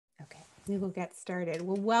We will get started.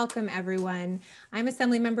 Well, welcome everyone. I'm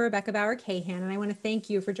Assemblymember Bauer-Kahan, and I want to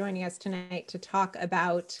thank you for joining us tonight to talk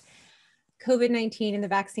about COVID-19 and the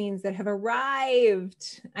vaccines that have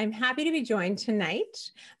arrived. I'm happy to be joined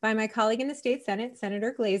tonight by my colleague in the State Senate,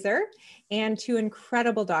 Senator Glazer, and two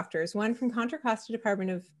incredible doctors, one from Contra Costa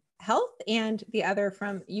Department of Health and the other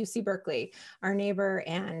from UC Berkeley, our neighbor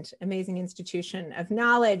and amazing institution of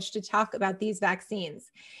knowledge, to talk about these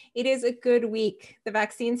vaccines. It is a good week. The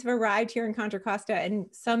vaccines have arrived here in Contra Costa and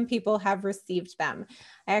some people have received them.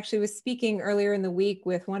 I actually was speaking earlier in the week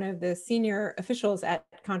with one of the senior officials at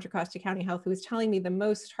Contra Costa County Health who was telling me the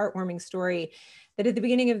most heartwarming story, that at the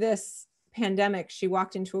beginning of this pandemic, she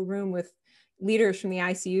walked into a room with leaders from the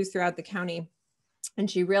ICUs throughout the county, and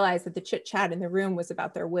she realized that the chit chat in the room was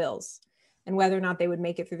about their wills and whether or not they would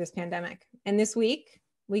make it through this pandemic. And this week,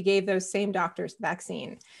 we gave those same doctors the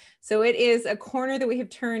vaccine. So it is a corner that we have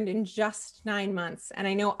turned in just 9 months. And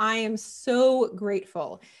I know I am so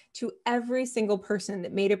grateful to every single person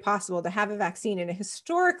that made it possible to have a vaccine in a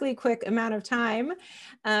historically quick amount of time,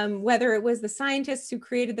 whether it was the scientists who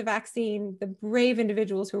created the vaccine, the brave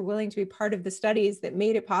individuals who were willing to be part of the studies that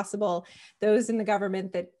made it possible, those in the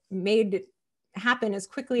government that made it happen as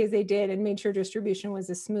quickly as they did and made sure distribution was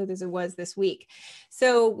as smooth as it was this week.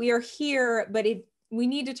 So we are here, but we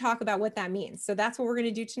need to talk about what that means. So that's what we're going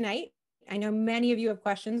to do tonight. I know many of you have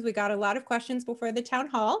questions. We got a lot of questions before the town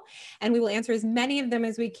hall, and we will answer as many of them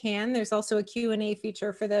as we can. There's also a Q&A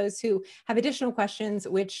feature for those who have additional questions,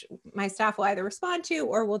 which my staff will either respond to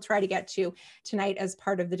or we'll try to get to tonight as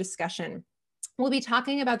part of the discussion. We'll be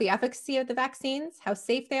talking about the efficacy of the vaccines, how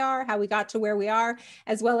safe they are, how we got to where we are,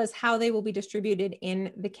 as well as how they will be distributed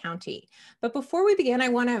in the county. But before we begin, I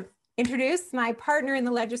want to introduce my partner in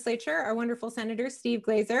the legislature, our wonderful Senator Steve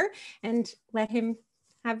Glazer, and let him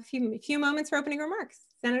have a few moments for opening remarks.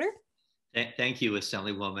 Senator? Thank you,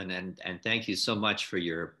 Assemblywoman, and thank you so much for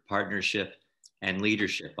your partnership and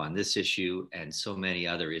leadership on this issue and so many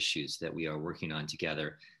other issues that we are working on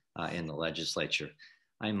together in the legislature.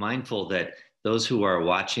 I'm mindful that those who are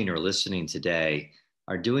watching or listening today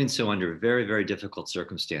are doing so under very, very difficult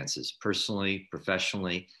circumstances, personally,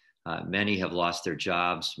 professionally. Many have lost their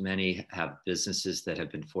jobs. Many have businesses that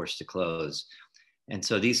have been forced to close. And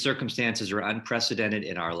so these circumstances are unprecedented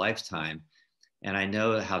in our lifetime. And I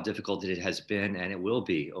know how difficult it has been, and it will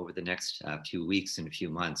be over the next few weeks and a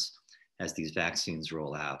few months as these vaccines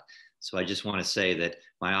roll out. So I just want to say that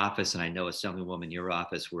my office, and I know Assemblywoman, your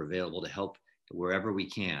office, we're available to help wherever we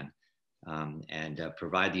can and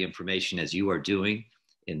provide the information as you are doing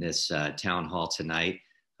in this town hall tonight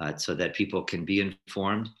so that people can be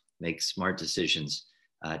informed, make smart decisions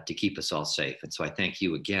to keep us all safe. And so I thank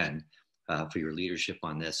you again for your leadership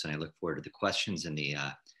on this, and I look forward to the questions and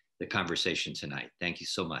the conversation tonight. Thank you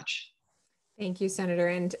so much. Thank you, Senator.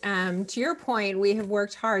 And to your point, we have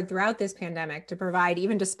worked hard throughout this pandemic to provide,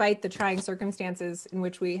 even despite the trying circumstances in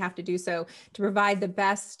which we have to do so, to provide the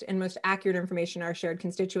best and most accurate information to our shared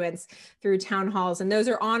constituents through town halls. And those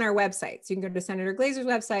are on our website. So you can go to Senator Glazer's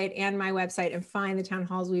website and my website and find the town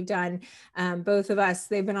halls we've done. Both of us,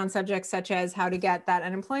 they've been on subjects such as how to get that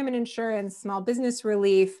unemployment insurance, small business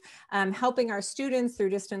relief, helping our students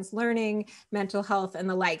through distance learning, mental health, and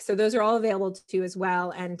the like. So those are all available to you as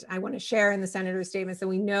well. And I want to share in the Senator's statements that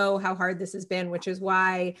we know how hard this has been, which is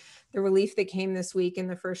why the relief that came this week in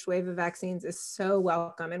the first wave of vaccines is so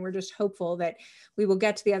welcome. And we're just hopeful that we will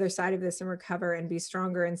get to the other side of this and recover and be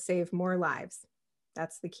stronger and save more lives.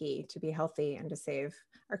 That's the key, to be healthy and to save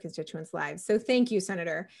our constituents' lives. So thank you,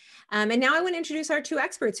 Senator. And now I want to introduce our two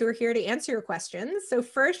experts who are here to answer your questions. So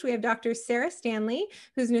first, we have Dr. Sarah Stanley,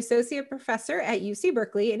 who's an associate professor at UC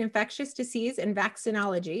Berkeley in infectious disease and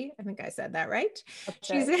vaccinology. I think I said that right.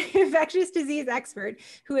 She's an infectious disease expert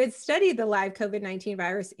who has studied the live COVID-19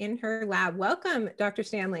 virus in her lab. Welcome, Dr.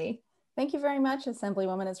 Stanley. Thank you very much,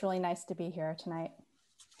 Assemblywoman. It's really nice to be here tonight.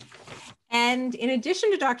 And in addition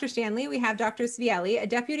to Dr. Stanley, we have Dr. Tzvieli, a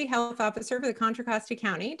deputy health officer for the Contra Costa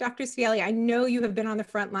County. Dr. Tzvieli, I know you have been on the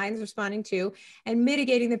front lines responding to and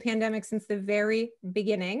mitigating the pandemic since the very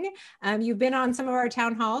beginning. You've been on some of our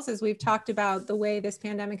town halls as we've talked about the way this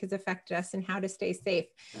pandemic has affected us and how to stay safe.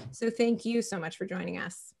 So thank you so much for joining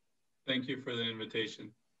us. Thank you for the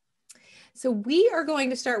invitation. So we are going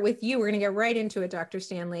to start with you. We're going to get right into it, Dr.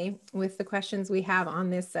 Stanley, with the questions we have on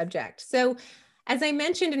this subject. So as I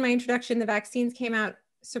mentioned in my introduction, the vaccines came out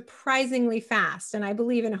surprisingly fast, and I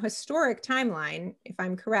believe in a historic timeline, if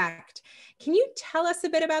I'm correct. Can you tell us a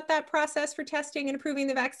bit about that process for testing and approving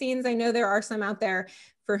the vaccines? I know there are some out there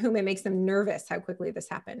for whom it makes them nervous how quickly this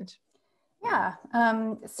happened. Yeah,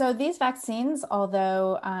 so these vaccines,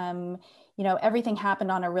 although everything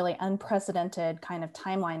happened on a really unprecedented kind of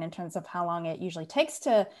timeline in terms of how long it usually takes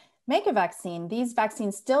to make a vaccine. These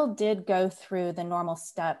vaccines still did go through the normal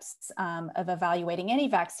steps of evaluating any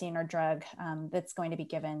vaccine or drug that's going to be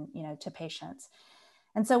given, to patients.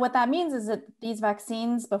 And so what that means is that these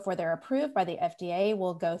vaccines, before they're approved by the FDA,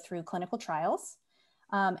 will go through clinical trials.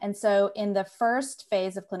 And so in the first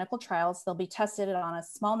phase of clinical trials, they'll be tested on a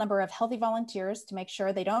small number of healthy volunteers to make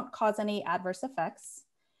sure they don't cause any adverse effects.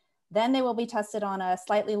 Then they will be tested on a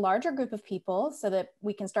slightly larger group of people so that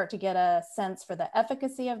we can start to get a sense for the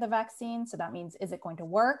efficacy of the vaccine. So that means, is it going to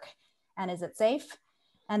work and is it safe?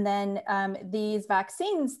 And then these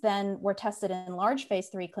vaccines then were tested in large phase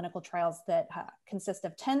 3 clinical trials that consist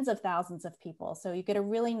of tens of thousands of people. So you get a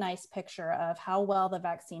really nice picture of how well the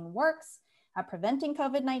vaccine works at preventing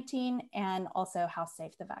COVID-19 and also how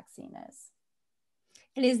safe the vaccine is.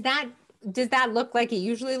 And does that look like it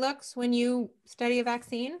usually looks when you study a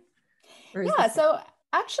vaccine? Yeah, so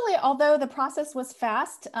actually, although the process was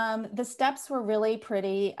fast, the steps were really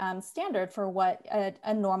pretty standard for what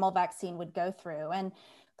a normal vaccine would go through. And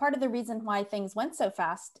part of the reason why things went so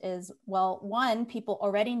fast is, well, one, people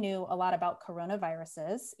already knew a lot about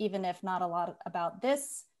coronaviruses, even if not a lot about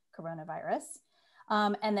this coronavirus.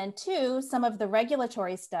 And then two, some of the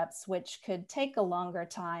regulatory steps, which could take a longer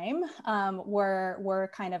time, were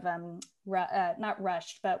kind of not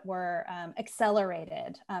rushed, but were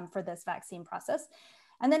accelerated for this vaccine process.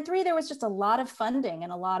 And then three, there was just a lot of funding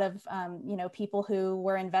and a lot of people who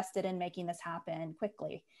were invested in making this happen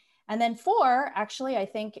quickly. And then four, actually, I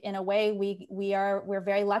think in a way we're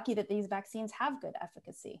very lucky that these vaccines have good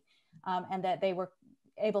efficacy and that they were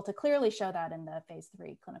able to clearly show that in the phase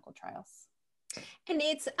 3 clinical trials. And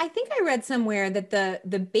I think I read somewhere that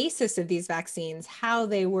the basis of these vaccines, how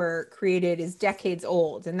they were created, is decades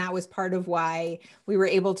old. And that was part of why we were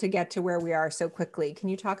able to get to where we are so quickly. Can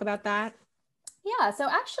you talk about that? Yeah, so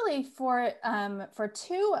actually for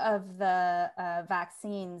two of the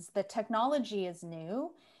vaccines, the technology is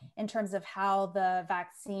new in terms of how the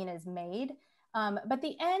vaccine is made. But at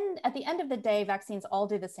the end of the day, vaccines all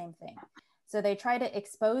do the same thing. So they try to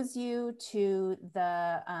expose you to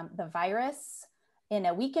the virus in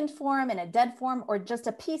a weakened form, in a dead form, or just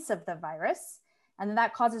a piece of the virus. And then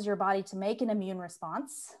that causes your body to make an immune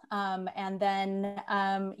response. And then,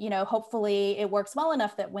 hopefully it works well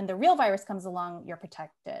enough that when the real virus comes along, you're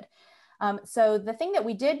protected. So the thing that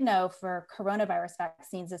we did know for coronavirus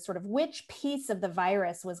vaccines is sort of which piece of the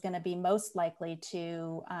virus was going to be most likely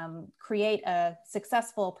to create a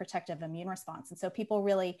successful protective immune response. And so people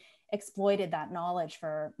really exploited that knowledge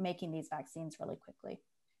for making these vaccines really quickly.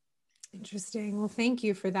 Interesting. Well, thank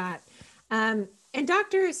you for that. And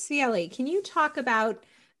Dr. Tzvieli, can you talk about,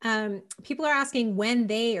 people are asking when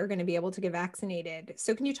they are going to be able to get vaccinated.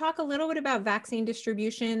 So can you talk a little bit about vaccine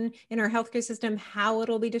distribution in our healthcare system, how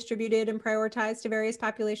it'll be distributed and prioritized to various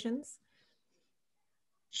populations?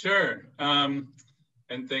 Sure. And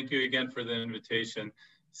thank you again for the invitation.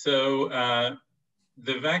 So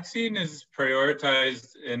the vaccine is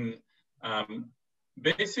prioritized in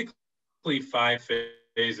basically 5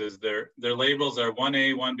 phases. Their labels are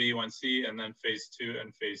 1A, 1B, 1C, and then phase 2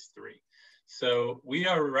 and phase 3. So we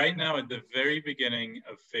are right now at the very beginning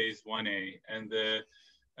of phase 1A, and the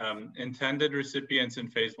intended recipients in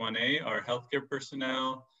phase 1A are healthcare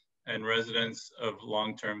personnel and residents of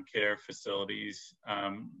long-term care facilities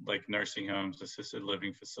like nursing homes, assisted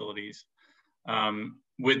living facilities.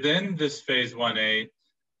 Within this phase 1A,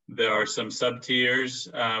 there are some sub-tiers,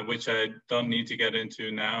 which I don't need to get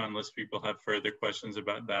into now unless people have further questions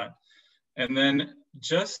about that. And then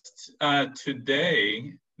just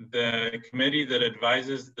today, the committee that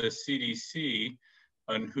advises the CDC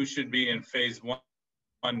on who should be in phase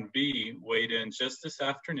 1B weighed in just this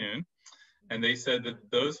afternoon. And they said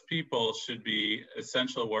that those people should be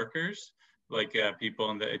essential workers, like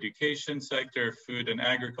people in the education sector, food and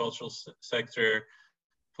agricultural sector,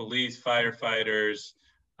 police, firefighters,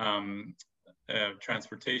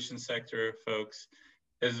 transportation sector folks,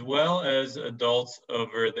 as well as adults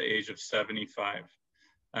over the age of 75.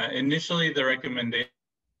 Initially, the recommendation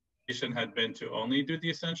had been to only do the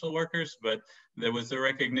essential workers, but there was a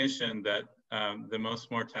recognition that the most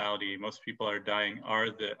mortality, most people are dying, are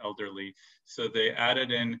the elderly. So they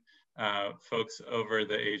added in folks over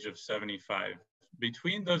the age of 75.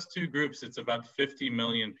 Between those two groups, it's about 50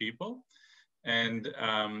 million people. And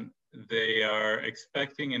they are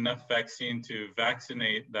expecting enough vaccine to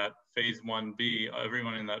vaccinate that phase 1B,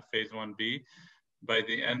 everyone in that phase 1B, by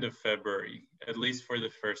the end of February, at least for the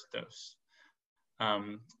first dose.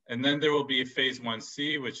 And then there will be a phase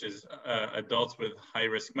 1C, which is adults with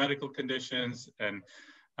high-risk medical conditions and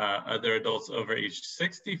other adults over age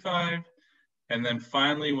 65. And then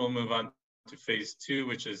finally, we'll move on to phase 2,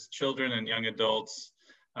 which is children and young adults,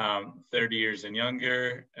 30 years and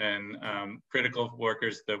younger, and critical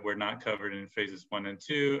workers that were not covered in phases 1 and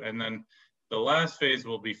 2. And then the last phase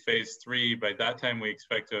will be phase 3. By that time, we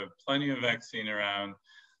expect to have plenty of vaccine around,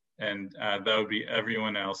 and that would be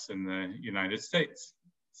everyone else in the United States.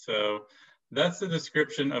 So that's the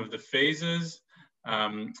description of the phases.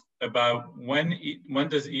 About when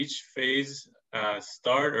does each phase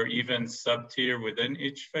start, or even sub-tier within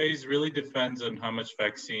each phase, really depends on how much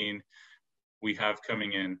vaccine we have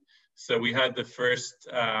coming in. So we had the first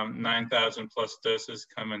 9,000 plus doses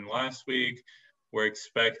come in last week. We're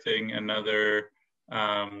expecting another,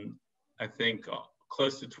 I think,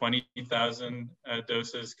 close to 20,000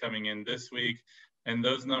 doses coming in this week. And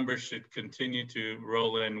those numbers should continue to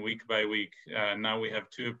roll in week by week. Now we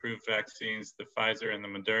have 2 approved vaccines, the Pfizer and the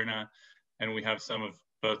Moderna, and we have some of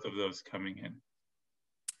both of those coming in.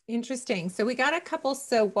 Interesting. So we got a couple.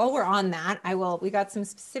 So while we're on that, we got some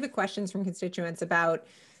specific questions from constituents about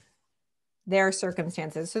their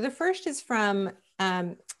circumstances. So the first is from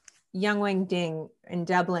Young Wang Ding in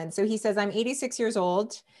Dublin. So he says, I'm 86 years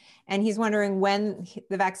old, and he's wondering when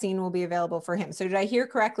the vaccine will be available for him. So did I hear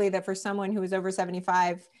correctly that for someone who is over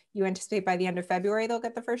 75, you anticipate by the end of February, they'll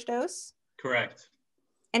get the first dose? Correct.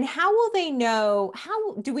 And how will they know,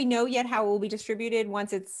 do we know yet how it will be distributed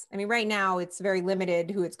once right now it's very limited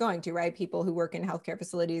who it's going to, right? People who work in healthcare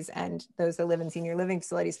facilities and those that live in senior living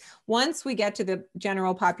facilities. Once we get to the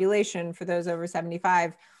general population for those over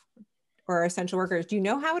 75 or essential workers, do you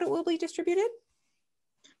know how it will be distributed?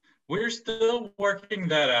 We're still working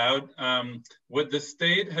that out. What the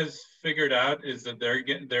state has figured out is that they're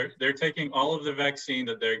taking all of the vaccine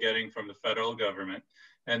that they're getting from the federal government,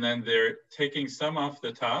 and then they're taking some off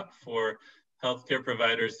the top for healthcare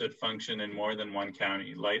providers that function in more than one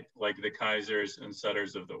county, like the Kaisers and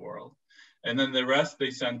Sutters of the world. And then the rest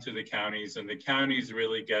they send to the counties, and the counties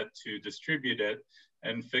really get to distribute it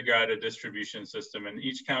and figure out a distribution system. And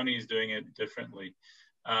each county is doing it differently.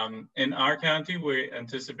 In our county, we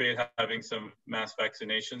anticipate having some mass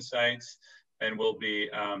vaccination sites, and we'll be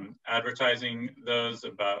advertising those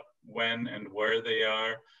about when and where they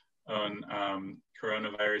are on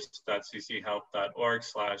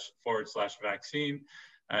coronavirus.cchealth.org//vaccine,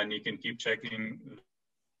 and you can keep checking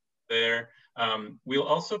there. We'll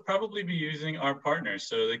also probably be using our partners.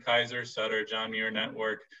 So the Kaiser, Sutter, John Muir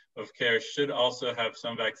network of care should also have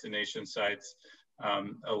some vaccination sites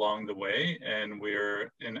along the way. And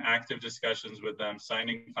we're in active discussions with them,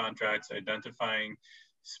 signing contracts, identifying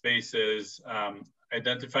spaces,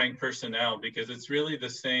 identifying personnel, because it's really the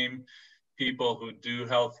same people who do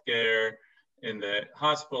healthcare in the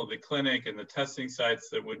hospital, the clinic, and the testing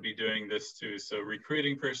sites that would be doing this too. So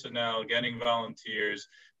recruiting personnel, getting volunteers,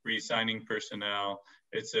 re-signing personnel.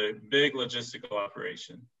 It's a big logistical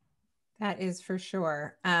operation. That is for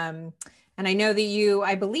sure. And I know that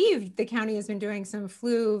I believe the county has been doing some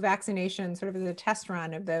flu vaccination, sort of as a test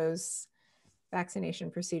run of those vaccination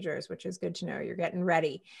procedures, which is good to know. You're getting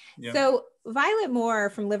ready. Yeah. So Violet Moore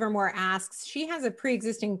from Livermore asks, she has a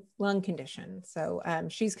pre-existing lung condition. So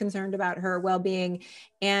she's concerned about her well-being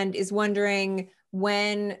and is wondering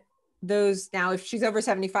when those, now if she's over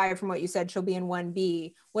 75 from what you said, she'll be in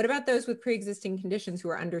 1B. What about those with pre-existing conditions who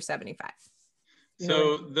are under 75?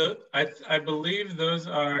 So I believe those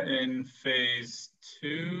are in phase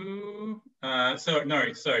 2.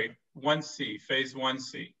 Sorry, 1C, phase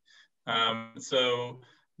 1C. So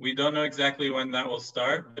we don't know exactly when that will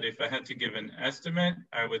start, but if I had to give an estimate,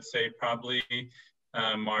 I would say probably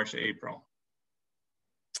March, April.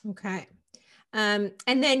 Okay. And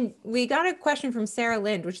then we got a question from Sarah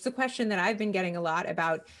Lind, which is a question that I've been getting a lot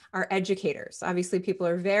about our educators. Obviously, people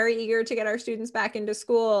are very eager to get our students back into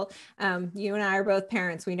school. You and I are both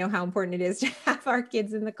parents. We know how important it is to have our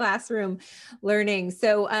kids in the classroom learning.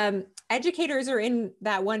 So educators are in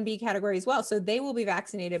that 1B category as well. So they will be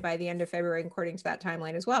vaccinated by the end of February, according to that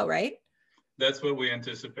timeline as well, right? That's what we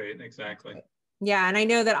anticipate, exactly. Yeah, and I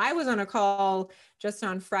know that I was on a call just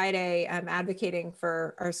on Friday advocating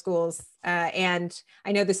for our schools. And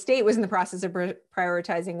I know the state was in the process of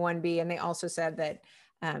prioritizing 1B, and they also said that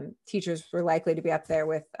teachers were likely to be up there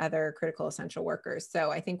with other critical essential workers. So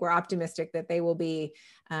I think we're optimistic that they will be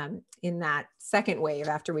in that second wave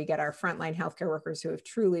after we get our frontline healthcare workers who have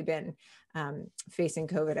truly been facing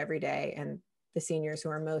COVID every day, and the seniors who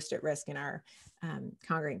are most at risk in our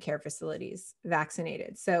congregate care facilities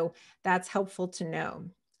vaccinated. So that's helpful to know.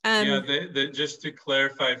 Just to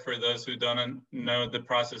clarify for those who don't know the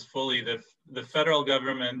process fully, the federal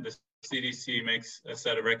government, the CDC, makes a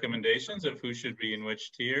set of recommendations of who should be in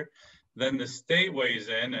which tier. Then the state weighs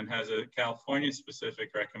in and has a California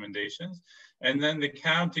specific recommendations. And then the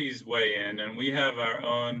counties weigh in, and we have our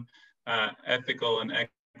own ethical and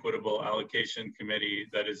equitable allocation committee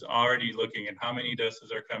that is already looking at how many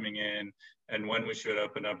doses are coming in and when we should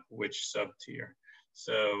open up which sub-tier.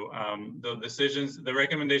 So the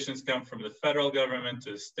recommendations come from the federal government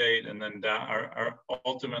to the state, and then are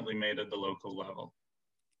ultimately made at the local level.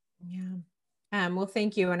 Yeah. Well,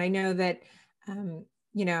 thank you. And I know that,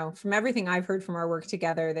 you know, from everything I've heard from our work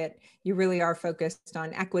together, that you really are focused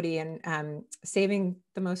on equity and saving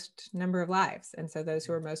the most number of lives. And so those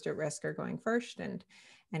who are most at risk are going first, and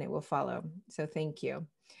it will follow. So thank you.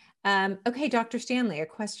 Okay, Dr. Stanley, a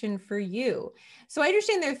question for you. So I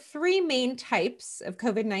understand there are 3 main types of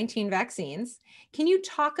COVID-19 vaccines. Can you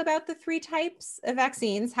talk about the 3 types of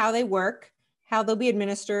vaccines, how they work, how they'll be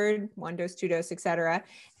administered, 1 dose, 2 dose, et cetera,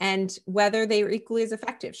 and whether they are equally as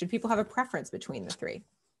effective? Should people have a preference between the 3?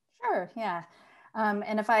 Sure, yeah.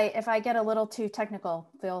 And if I get a little too technical,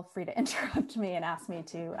 feel free to interrupt me and ask me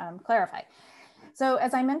to clarify. So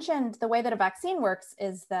as I mentioned, the way that a vaccine works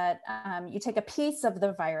is that you take a piece of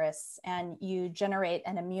the virus and you generate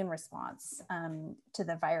an immune response to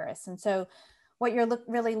the virus. And so what you're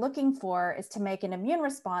really looking for is to make an immune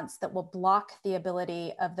response that will block the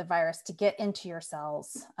ability of the virus to get into your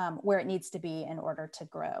cells where it needs to be in order to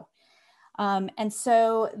grow. And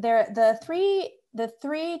so the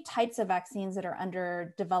three types of vaccines that are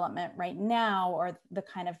under development right now, or the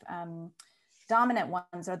kind of dominant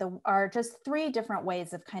ones, are just 3 different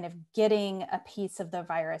ways of kind of getting a piece of the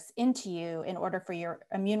virus into you in order for your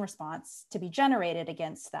immune response to be generated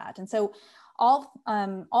against that. And so all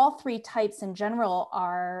 3 types in general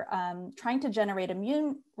are trying to generate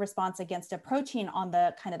immune response against a protein on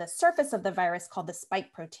the kind of the surface of the virus called the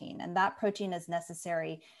spike protein. And that protein is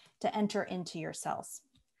necessary to enter into your cells.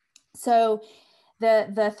 So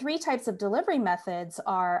the 3 types of delivery methods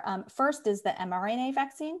are, first is the mRNA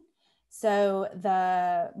vaccine. So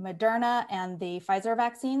the Moderna and the Pfizer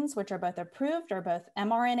vaccines, which are both approved, are both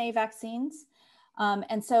mRNA vaccines.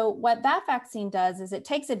 And so what that vaccine does is it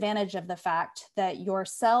takes advantage of the fact that your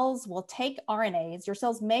cells will take RNAs. Your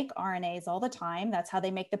cells make RNAs all the time. That's how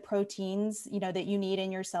they make the proteins, you know, that you need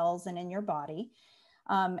in your cells and in your body.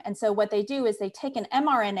 And so what they do is they take an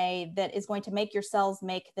mRNA that is going to make your cells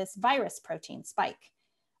make this virus protein spike.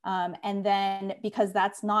 And then because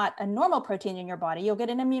that's not a normal protein in your body, you'll get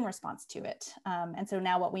an immune response to it. And so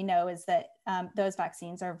now what we know is that those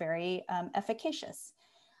vaccines are very efficacious.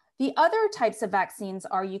 The other types of vaccines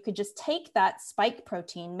are you could just take that spike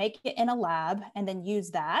protein, make it in a lab, and then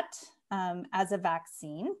use that as a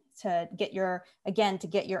vaccine to get your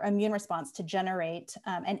immune response to generate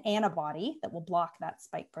an antibody that will block that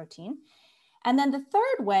spike protein. And then the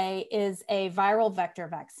third way is a viral vector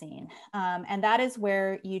vaccine. And that is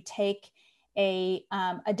where you take a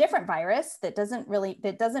different virus that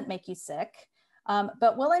doesn't make you sick,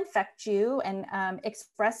 but will infect you and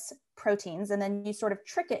express proteins. And then you sort of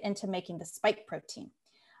trick it into making the spike protein.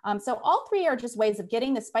 So all 3 are just ways of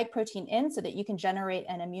getting the spike protein in so that you can generate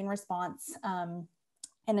an immune response and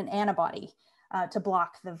an antibody to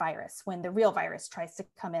block the virus when the real virus tries to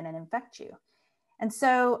come in and infect you. And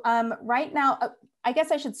so right now, I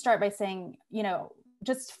guess I should start by saying, you know,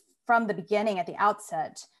 just from the beginning at the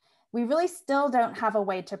outset, we really still don't have a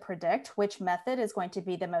way to predict which method is going to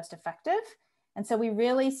be the most effective. And so we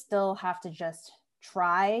really still have to just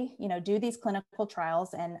try, you know, do these clinical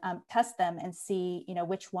trials and test them and see, you know,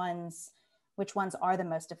 which ones are the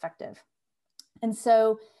most effective. And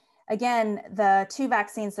so again, the 2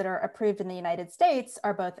 vaccines that are approved in the United States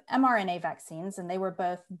are both mRNA vaccines, and they were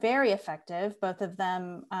both very effective. Both of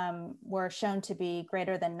them were shown to be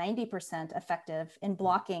greater than 90% effective in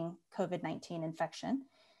blocking COVID-19 infection.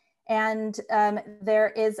 And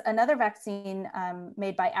there is another vaccine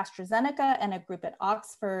made by AstraZeneca and a group at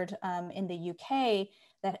Oxford in the UK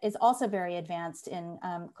that is also very advanced in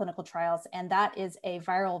clinical trials, and that is a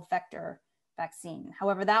viral vector vaccine.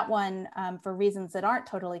 However, that one, for reasons that aren't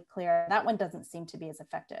totally clear, that one doesn't seem to be as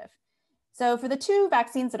effective. So for the 2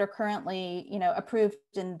 vaccines that are currently, you know, approved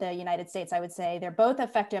in the United States, I would say they're both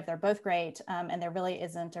effective, they're both great, and there really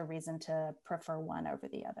isn't a reason to prefer one over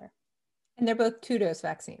the other. And they're both 2-dose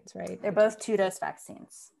vaccines, right? They're both 2-dose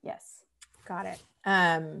vaccines, yes. Got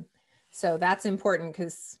it. So that's important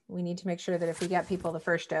because we need to make sure that if we get people the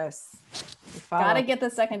first dose, gotta get the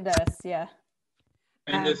second dose, yeah.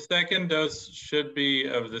 And the second dose should be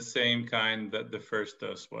of the same kind that the first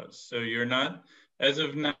dose was. So you're not, as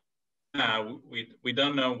of now, we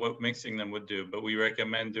don't know what mixing them would do, but we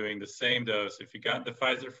recommend doing the same dose. If you got the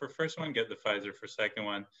Pfizer for first one, get the Pfizer for second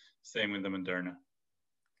one. Same with the Moderna.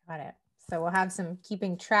 Got it. So we'll have some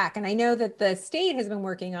keeping track. And I know that the state has been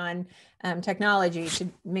working on technology to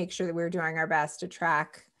make sure that we're doing our best to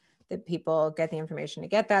track that people get the information to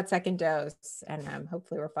get that second dose. And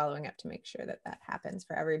hopefully we're following up to make sure that that happens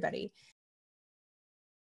for everybody.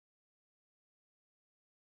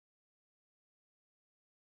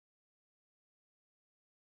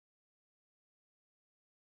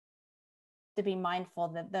 To be mindful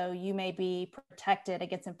that though you may be protected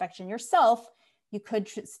against infection yourself, you could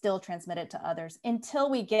still transmit it to others until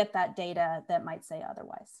we get that data that might say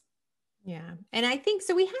otherwise. Yeah. And I think,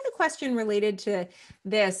 so we had a question related to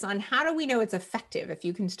this on how do we know it's effective if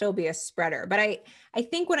you can still be a spreader? But I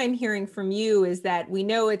think what I'm hearing from you is that we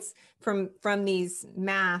know it's from these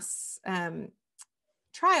mass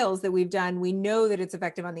trials that we've done, we know that it's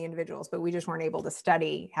effective on the individuals, but we just weren't able to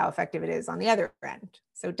study how effective it is on the other end.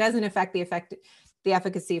 So it doesn't affect the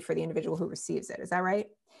efficacy for the individual who receives it. Is that right?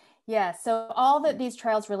 Yeah, so all that these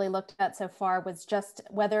trials really looked at so far was just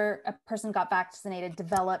whether a person got vaccinated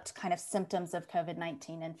developed kind of symptoms of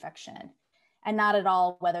COVID-19 infection, and not at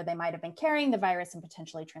all whether they might have been carrying the virus and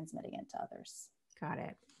potentially transmitting it to others. Got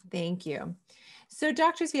it. Thank you. So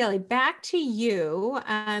Dr. Tzvieli, back to you.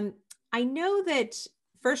 I know that,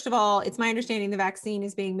 first of all, it's my understanding the vaccine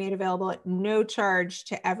is being made available at no charge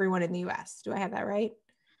to everyone in the US. Do I have that right?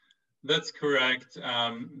 That's correct.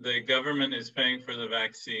 The government is paying for the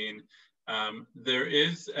vaccine. There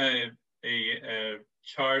is a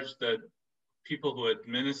charge that people who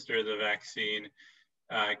administer the vaccine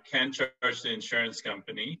can charge the insurance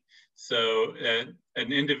company. So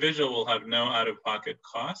an individual will have no out-of-pocket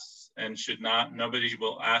costs and should not, nobody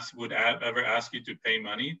would ever ask you to pay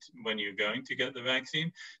money when you're going to get the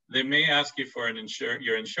vaccine. They may ask you for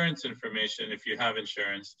your insurance information if you have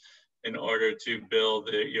insurance, in order to bill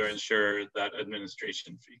your insurer that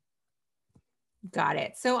administration fee. Got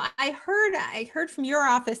it. So I heard from your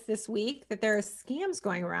office this week that there are scams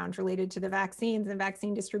going around related to the vaccines and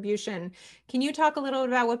vaccine distribution. Can you talk a little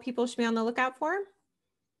about what people should be on the lookout for?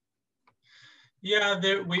 Yeah,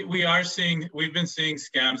 we've been seeing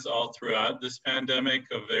scams all throughout this pandemic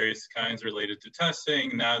of various kinds related to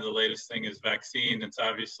testing. Now the latest thing is vaccine. It's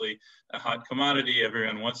obviously a hot commodity.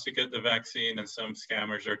 Everyone wants to get the vaccine, and some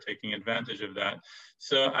scammers are taking advantage of that.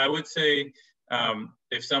 So I would say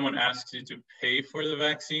if someone asks you to pay for the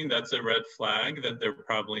vaccine, that's a red flag that they're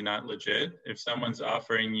probably not legit. If someone's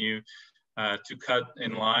offering you to cut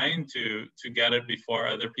in line to get it before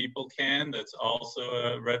other people can, that's also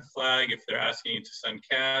a red flag. If they're asking you to send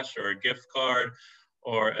cash or a gift card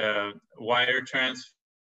or a wire transfer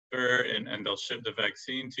and they'll ship the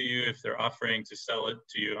vaccine to you, if they're offering to sell it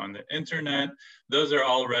to you on the internet, those are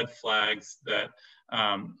all red flags that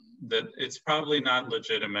that it's probably not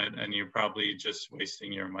legitimate and you're probably just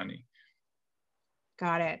wasting your money.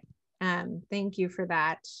 Got it. Thank you for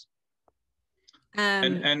that.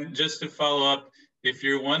 And just to follow up, if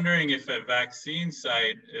you're wondering if a vaccine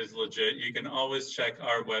site is legit, you can always check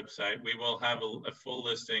our website. We will have a full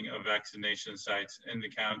listing of vaccination sites in the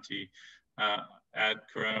county at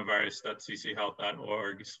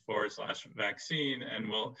coronavirus.cchealth.org/vaccine.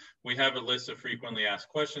 And we have a list of frequently asked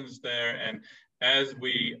questions there. And as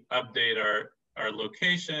we update our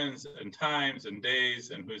locations and times and days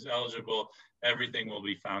and who's eligible, everything will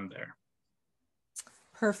be found there.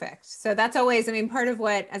 Perfect. So that's always, I mean, part of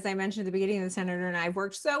what, as I mentioned at the beginning, the Senator and I have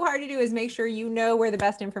worked so hard to do is make sure you know where the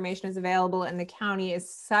best information is available, and the county is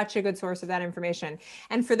such a good source of that information.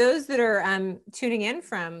 And for those that are tuning in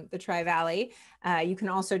from the Tri-Valley, you can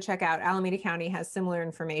also check out Alameda County has similar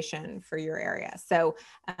information for your area. So,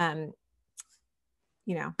 you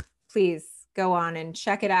know, please go on and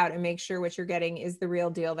check it out and make sure what you're getting is the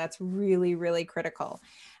real deal. That's really, really critical.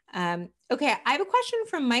 Okay, I have a question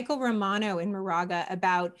from Michael Romano in Moraga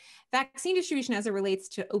about vaccine distribution as it relates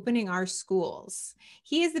to opening our schools.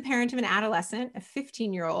 He is the parent of an adolescent, a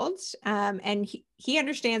 15-year-old, and he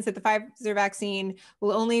understands that the Pfizer vaccine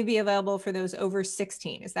will only be available for those over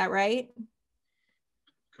 16. Is that right?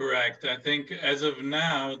 Correct. I think as of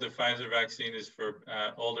now, the Pfizer vaccine is for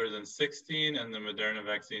older than 16 and the Moderna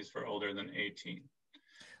vaccine is for older than 18.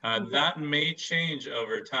 That may change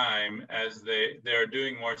over time as they're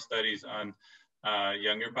doing more studies on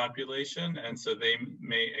younger population, and so they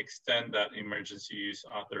may extend that emergency use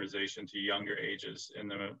authorization to younger ages in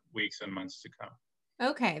the weeks and months to come.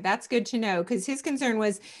 Okay, that's good to know, because his concern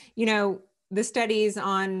was, you know, the studies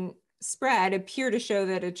on spread appear to show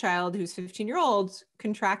that a child who's 15-year-old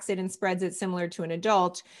contracts it and spreads it similar to an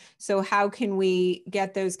adult. So how can we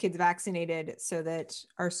get those kids vaccinated so that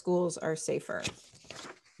our schools are safer?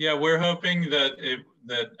 Yeah, we're hoping that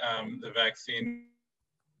the vaccine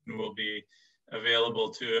will be available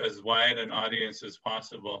to as wide an audience as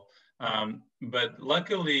possible. But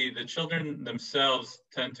luckily, the children themselves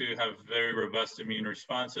tend to have very robust immune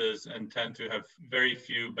responses and tend to have very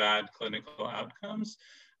few bad clinical outcomes.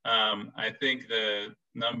 I think the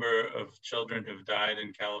number of children who've died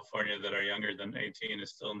in California that are younger than 18 is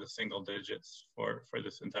still in the single digits for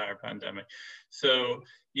this entire pandemic. So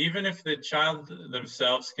even if the child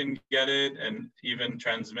themselves can get it and even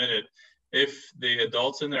transmit it, if the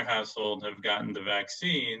adults in their household have gotten the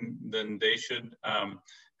vaccine, then they should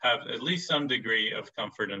have at least some degree of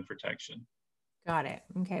comfort and protection. Got it.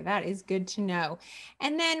 Okay, that is good to know.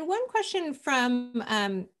 And then one question from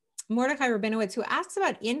Mordecai Rabinowitz, who asks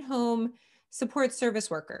about in-home support service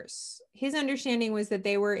workers. His understanding was that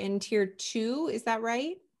they were in tier 2. Is that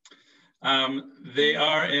right? They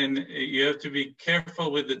are in, you have to be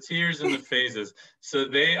careful with the tiers and the phases. So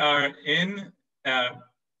they are in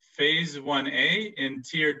phase 1A, in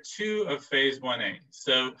tier 2 of phase 1A.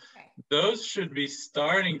 So those should be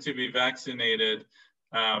starting to be vaccinated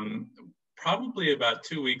probably about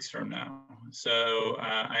 2 weeks from now. So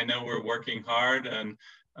I know we're working hard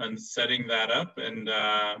on setting that up, and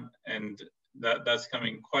that's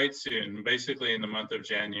coming quite soon. Basically in the month of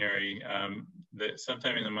January,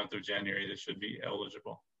 sometime in the month of January, they should be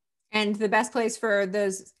eligible. And the best place for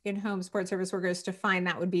those in-home support service workers to find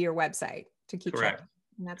that would be your website to keep Correct. track.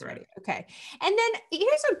 And that's ready. Okay. And then he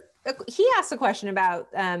asked a question about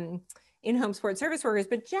in-home support service workers,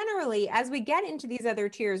 but generally, as we get into these other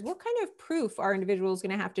tiers, what kind of proof are individuals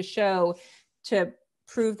going to have to show to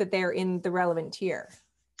prove that they're in the relevant tier?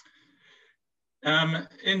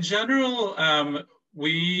 In general,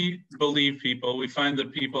 we believe people. We find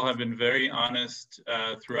that people have been very honest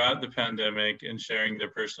throughout the pandemic in sharing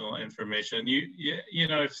their personal information. You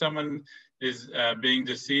know, if someone is being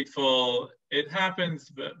deceitful, it happens,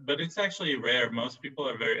 but it's actually rare. Most people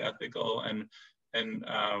are very ethical and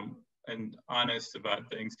honest about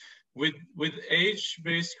things. With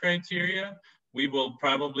age-based criteria, we will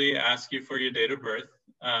probably ask you for your date of birth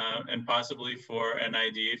and possibly for an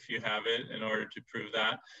ID if you have it in order to prove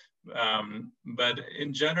that. But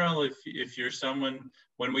in general, if you're someone,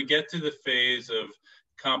 when we get to the phase of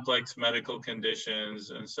complex medical conditions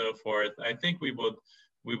and so forth, I think we will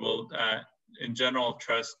in general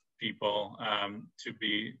trust people to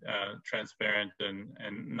be transparent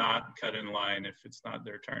and not cut in line if it's not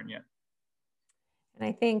their turn yet. And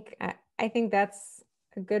I think that's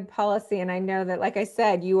a good policy. And I know that, like I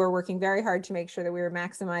said, you are working very hard to make sure that we are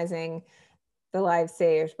maximizing the lives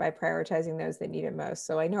saved by prioritizing those that need it most.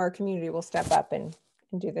 So I know our community will step up and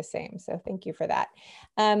do the same. So thank you for that.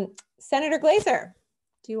 Senator Glazer,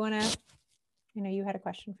 do you want to, I know you had a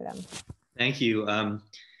question for them. Thank you.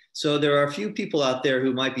 So there are a few people out there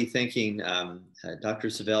who might be thinking, Dr.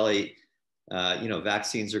 Tzvieli, you know,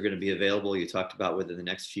 vaccines are going to be available. You talked about within the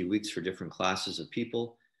next few weeks for different classes of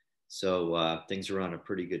people. So things are on a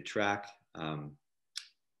pretty good track.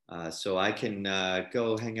 So I can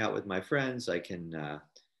go hang out with my friends. I can,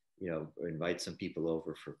 you know, invite some people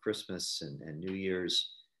over for Christmas and New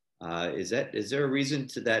Year's. Is there a reason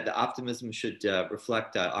to that the optimism should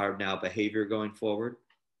reflect our now behavior going forward?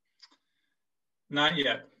 Not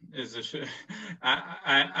yet.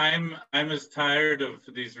 I'm as tired of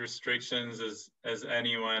these restrictions as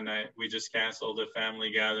anyone. We just canceled a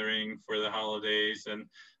family gathering for the holidays, and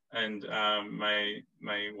my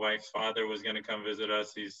wife's father was going to come visit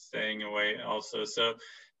us. He's staying away also. So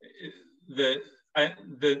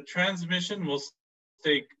the transmission will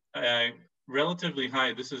stay relatively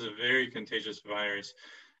high. This is a very contagious virus.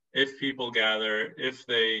 If people gather, if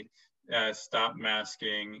they stop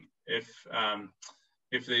masking,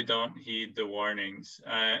 if they don't heed the warnings,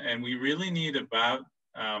 and we really need about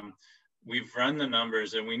we've run the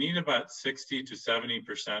numbers, and we need about 60 to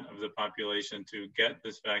 70% of the population to get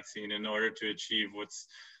this vaccine in order to achieve what's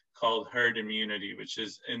called herd immunity, which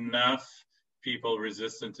is enough people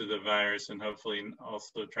resistant to the virus and hopefully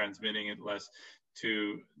also transmitting it less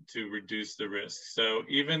to reduce the risk. So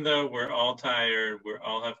even though we're all tired, we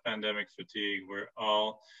all have pandemic fatigue, we're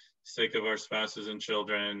all sick of our spouses and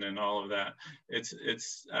children and all of that, this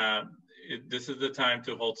is the time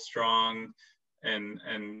to hold strong and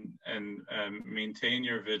maintain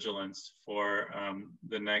your vigilance for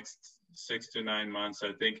the next 6 to 9 months.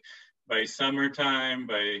 I think by summertime,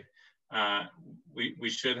 we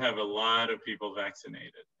should have a lot of people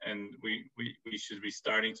vaccinated, and we should be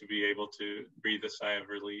starting to be able to breathe a sigh of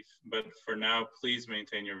relief. But for now, please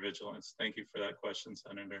maintain your vigilance. Thank you for that question,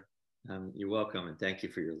 Senator. You're welcome, and thank you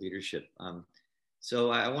for your leadership. So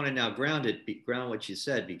I want to now ground what you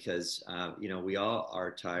said, because you know, we all are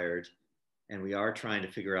tired, and we are trying to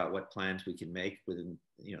figure out what plans we can make within,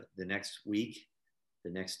 you know, the next week, the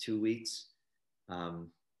next 2 weeks.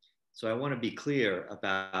 So I want to be clear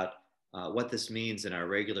about what this means in our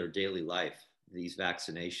regular daily life, these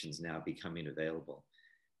vaccinations now becoming available.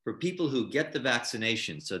 For people who get the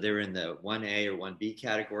vaccination, so they're in the 1A or 1B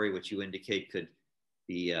category, which you indicate could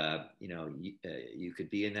be, you could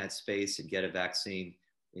be in that space and get a vaccine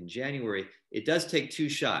in January. It does take 2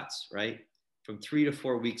 shots, right? From 3 to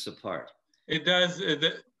 4 weeks apart. It does.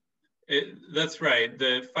 That's right.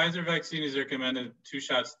 The Pfizer vaccine is recommended 2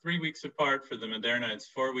 shots 3 weeks apart. For the Moderna, it's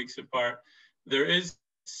 4 weeks apart. There is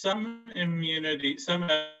some immunity, some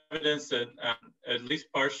evidence that at least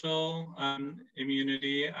partial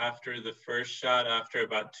immunity after the first shot after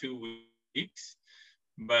about 2 weeks.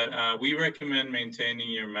 But we recommend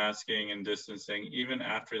maintaining your masking and distancing even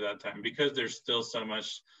after that time, because there's still so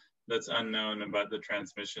much that's unknown about the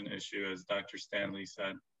transmission issue, as Dr. Stanley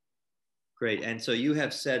said. Great. And so you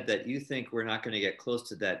have said that you think we're not going to get close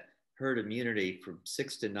to that herd immunity from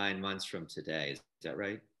 6 to 9 months from today. Is that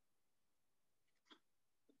right?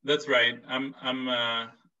 That's right. I'm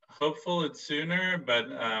hopeful it's sooner, but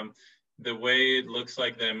the way it looks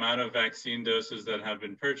like the amount of vaccine doses that have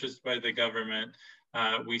been purchased by the government,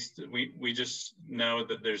 we just know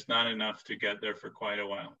that there's not enough to get there for quite a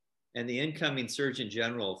while. And the incoming Surgeon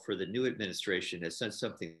General for the new administration has said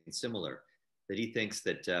something similar, that he thinks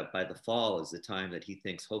that by the fall is the time that he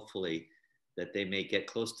thinks hopefully that they may get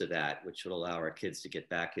close to that, which will allow our kids to get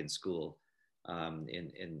back in school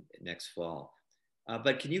in next fall.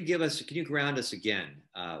 But can you ground us again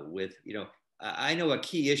with, I know a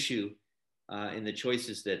key issue in the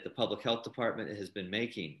choices that the Public Health Department has been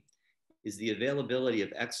making is the availability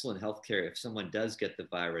of excellent healthcare if someone does get the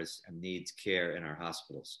virus and needs care in our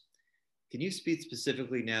hospitals. Can you speak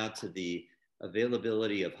specifically now to the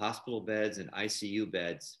availability of hospital beds and ICU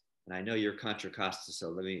beds? And I know you're Contra Costa,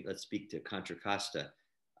 so let's speak to Contra Costa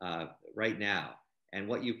right now, and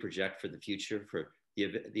what you project for the future for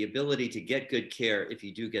the ability to get good care if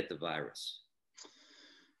you do get the virus.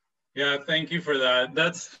 Yeah, thank you for that.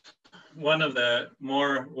 That's one of the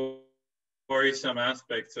more worrisome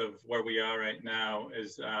aspects of where we are right now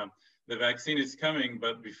is the vaccine is coming,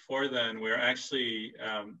 but before then, we're actually,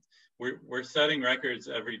 we're setting records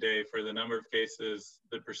every day for the number of cases,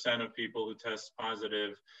 the percent of people who test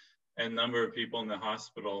positive, and number of people in the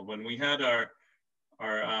hospital. When we had our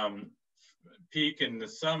peak in the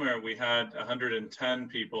summer, we had 110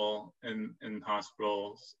 people in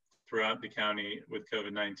hospitals throughout the county with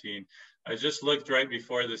COVID-19. I just looked right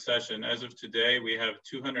before the session. As of today, we have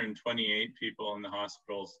 228 people in the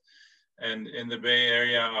hospitals. And in the Bay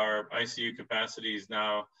Area, our ICU capacity is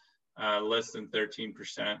now less than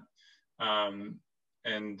 13%.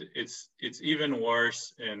 And it's even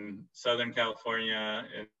worse in Southern California,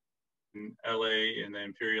 in LA, in the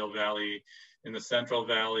Imperial Valley, in the Central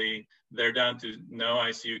Valley. They're down to no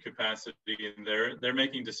ICU capacity, and they're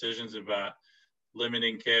making decisions about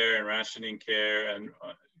limiting care and rationing care and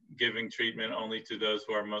giving treatment only to those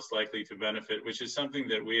who are most likely to benefit, which is something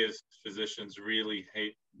that we as physicians really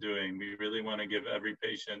hate doing. We really want to give every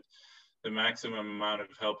patient the maximum amount of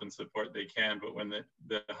help and support they can, but when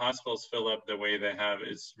the hospitals fill up the way they have,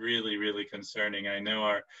 it's really, really concerning. I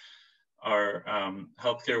know our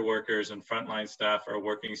healthcare workers and frontline staff are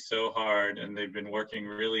working so hard, and they've been working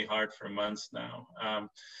really hard for months now.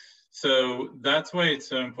 So that's why it's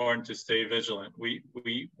so important to stay vigilant.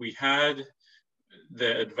 We had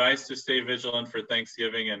the advice to stay vigilant for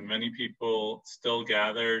Thanksgiving, and many people still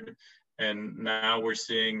gathered. And now we're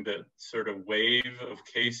seeing the sort of wave of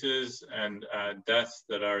cases and deaths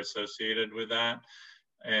that are associated with that.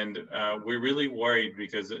 And we're really worried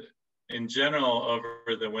because in general,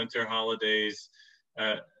 over the winter holidays,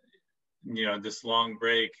 this long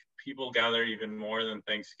break, people gather even more than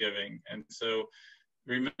Thanksgiving. And so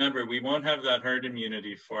remember, we won't have that herd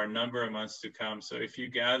immunity for a number of months to come. So if you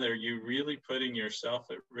gather, you're really putting yourself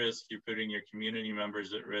at risk, you're putting your community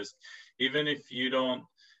members at risk. Even if you don't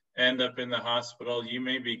end up in the hospital, you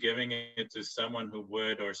may be giving it to someone who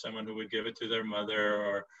would, or someone who would give it to their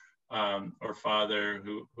mother or father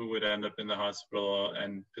who would end up in the hospital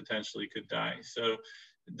and potentially could die. So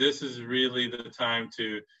this is really the time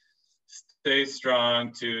to stay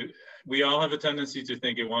strong. We all have a tendency to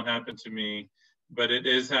think it won't happen to me, but it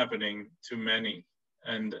is happening to many.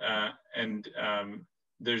 And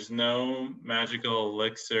there's no magical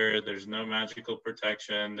elixir, there's no magical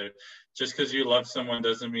protection. Just because you love someone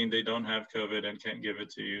doesn't mean they don't have COVID and can't give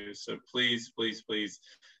it to you. So please, please, please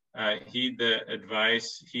heed the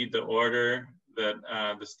advice, heed the order, that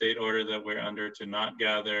the state order that we're under to not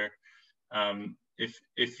gather.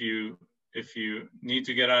 If you need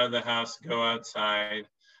to get out of the house, go outside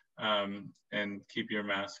and keep your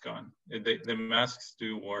mask on. The masks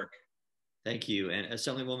do work. Thank you. And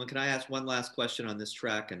Assemblywoman, can I ask one last question on this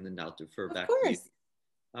track, and then I'll defer back to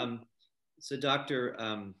you? So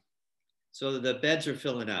Doctor, so the beds are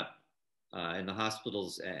filling up in the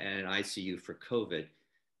hospitals and ICU for COVID.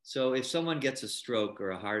 So if someone gets a stroke or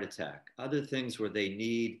a heart attack, other things where they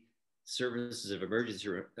need services of emergency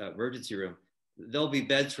room, there'll be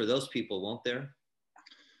beds for those people, won't there?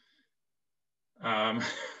 As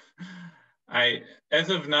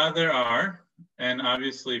of now, there are. And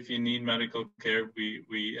obviously, if you need medical care,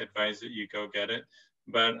 we advise that you go get it.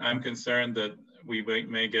 But I'm concerned that we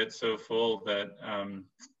may get so full that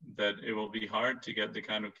that it will be hard to get the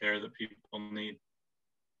kind of care that people need.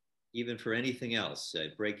 Even for anything else,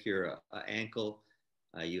 break your ankle,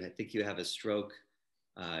 you think you have a stroke,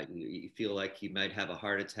 you feel like you might have a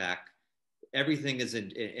heart attack. Everything is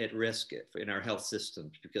at risk in our health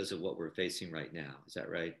system because of what we're facing right now. Is that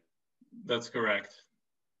right? That's correct.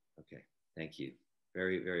 Okay, thank you.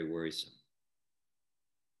 Very, very worrisome.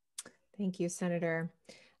 Thank you, Senator.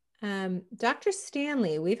 Dr.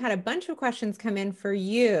 Stanley, we've had a bunch of questions come in for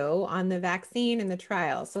you on the vaccine and the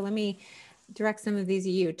trial. So let me direct some of these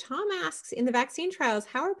to you. Tom asks, in the vaccine trials,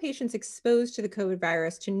 how are patients exposed to the COVID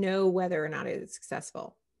virus to know whether or not it is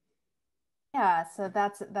successful? Yeah, so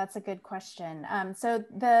that's a good question. So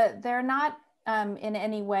they're not in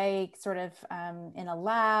any way sort of in a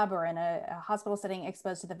lab or in a hospital setting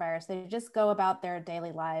exposed to the virus. They just go about their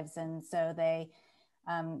daily lives, and so they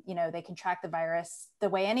they contract the virus the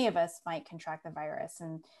way any of us might contract the virus.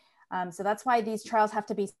 And so that's why these trials have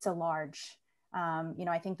to be so large.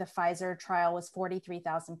 I think the Pfizer trial was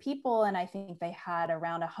 43,000 people, and I think they had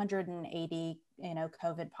around 180,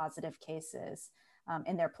 COVID positive cases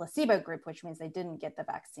in their placebo group, which means they didn't get the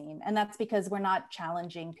vaccine. And that's because we're not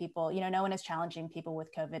challenging people, no one is challenging people with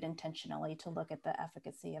COVID intentionally to look at the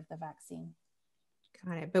efficacy of the vaccine.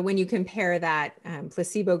 Got it. But when you compare that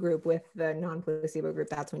placebo group with the non-placebo group,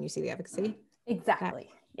 that's when you see the efficacy? Exactly.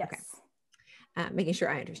 Yes. Okay. Making sure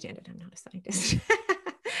I understand it. I'm not a scientist.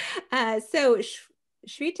 So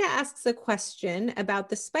Shrita asks a question about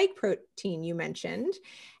the spike protein you mentioned.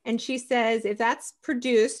 And she says, if that's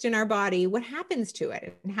produced in our body, what happens to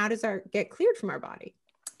it? And how does it get cleared from our body?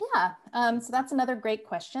 Yeah, so that's another great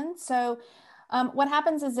question. So what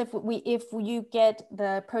happens is if you get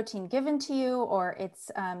the protein given to you, or it's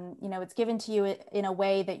given to you in a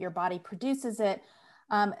way that your body produces it,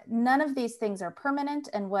 none of these things are permanent.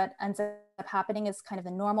 And what ends up happening is kind of the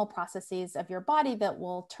normal processes of your body that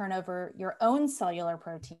will turn over your own cellular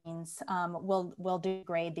proteins, will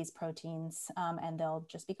degrade these proteins, and they'll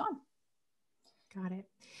just be gone. Got it.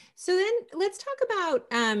 So then let's talk about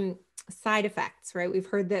side effects, right? We've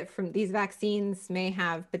heard that from these vaccines may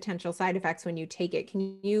have potential side effects when you take it.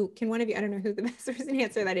 Can one of you, I don't know who the best person to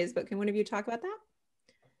answer that is, but can one of you talk about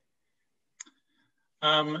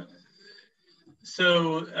that?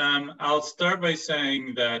 I'll start by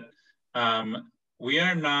saying that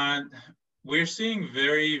we're seeing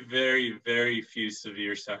very, very, very few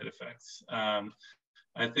severe side effects. I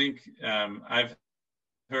think I've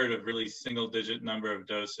heard of really single-digit number of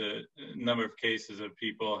cases of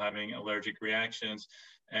people having allergic reactions,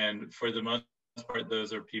 and for the most part,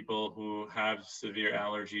 those are people who have severe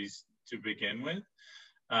allergies to begin with.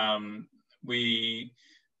 We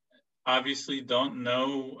obviously don't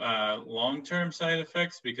know long-term side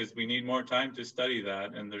effects because we need more time to study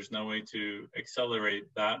that, and there's no way to accelerate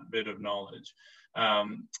that bit of knowledge.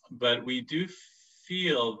 But we do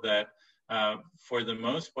feel that for the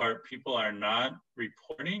most part, people are not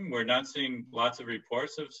reporting. We're not seeing lots of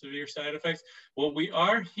reports of severe side effects. What we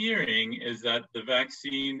are hearing is that the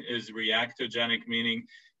vaccine is reactogenic, meaning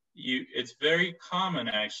it's very common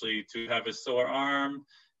actually to have a sore arm,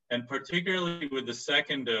 and particularly with the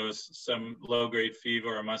second dose, some low-grade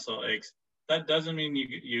fever or muscle aches. That doesn't mean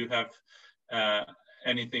you have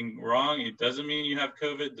anything wrong. It doesn't mean you have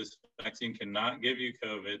COVID. This vaccine cannot give you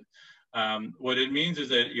COVID. What it means is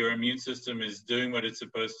that your immune system is doing what it's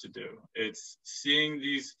supposed to do. It's seeing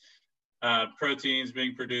these proteins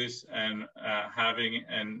being produced and having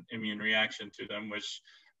an immune reaction to them, which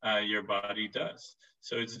your body does.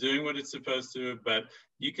 So it's doing what it's supposed to, but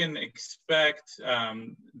you can expect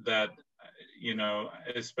that,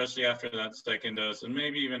 especially after that second dose, and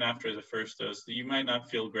maybe even after the first dose, that you might not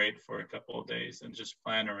feel great for a couple of days, and just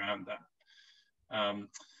plan around that.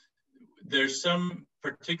 There's some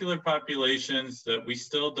particular populations that we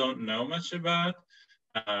still don't know much about.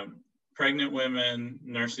 Pregnant women,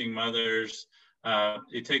 nursing mothers,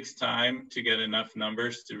 it takes time to get enough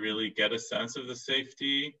numbers to really get a sense of the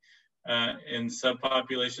safety in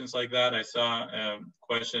subpopulations like that. I saw a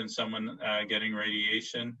question, someone getting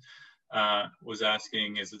radiation was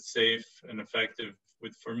asking, is it safe and effective?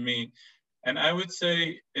 For me, And I would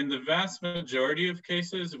say in the vast majority of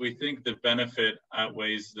cases, we think the benefit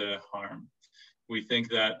outweighs the harm. We think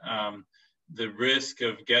that the risk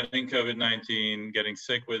of getting COVID-19, getting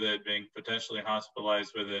sick with it, being potentially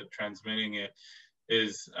hospitalized with it, transmitting it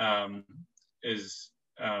is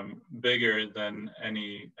bigger than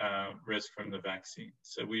any risk from the vaccine.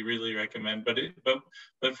 So we really recommend,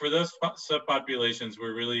 but for those subpopulations,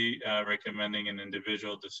 we're really recommending an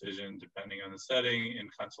individual decision depending on the setting in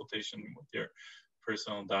consultation with your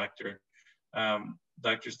personal doctor.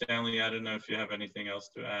 Dr. Stanley, I don't know if you have anything else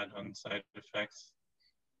to add on side effects.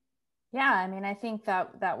 Yeah, I mean, I think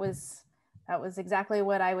that was exactly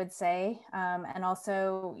what I would say. And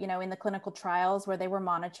also, you know, in the clinical trials where they were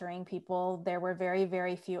monitoring people, there were very,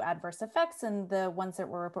 very few adverse effects. And the ones that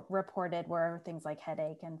were reported were things like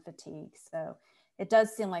headache and fatigue. So it does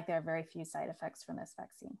seem like there are very few side effects from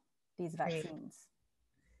these vaccines.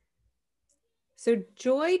 So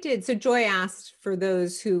Joy asked for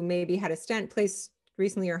those who maybe had a stent placed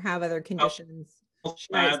recently or have other conditions. I'll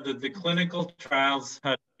add that the clinical trials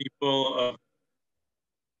had people of.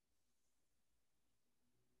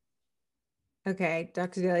 Okay,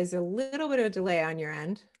 Dr. Tzvieli, there's a little bit of a delay on your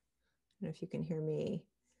end. I don't know if you can hear me.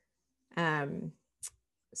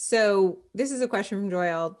 So this is a question from Joy.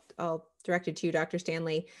 I'll direct it to you, Dr.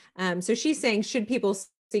 Stanley. So she's saying, should people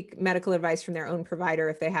seek medical advice from their own provider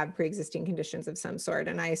if they have pre-existing conditions of some sort?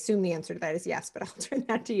 And I assume the answer to that is yes, but I'll turn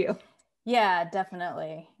that to you. Yeah,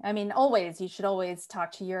 definitely. I mean, you should always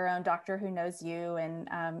talk to your own doctor who knows you, and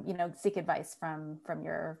you know, seek advice from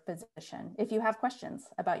your physician if you have questions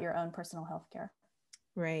about your own personal health care.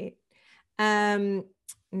 Right.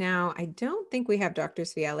 Now, I don't think we have Dr.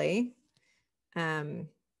 Tzvieli. The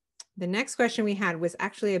next question we had was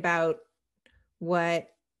actually about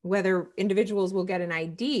whether individuals will get an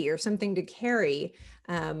ID or something to carry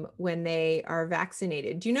when they are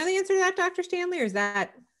vaccinated. Do you know the answer to that, Dr. Stanley, or is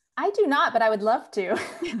that? I do not, but I would love to.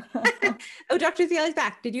 Oh, Dr. Tzvieli's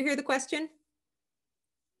back. Did you hear the question?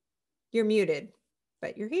 You're muted,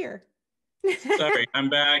 but you're here. Sorry, I'm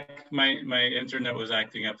back. My internet was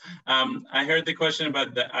acting up. I heard the question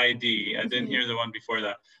about the ID. I didn't hear the one before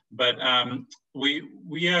that. But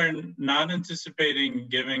we are not anticipating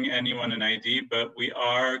giving anyone an ID, but we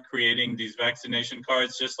are creating these vaccination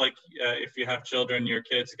cards, just like if you have children, your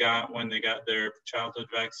kids got when they got their childhood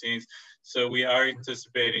vaccines. So we are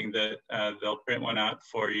anticipating that they'll print one out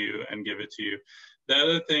for you and give it to you. The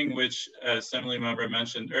other thing which Assemblymember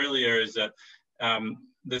mentioned earlier is that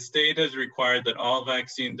the state has required that all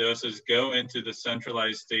vaccine doses go into the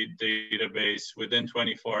centralized state database within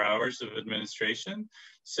 24 hours of administration.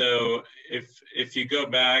 So if you go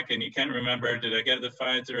back and you can't remember, did I get the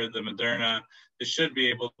Pfizer or the Moderna, it should be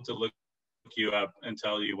able to look you up and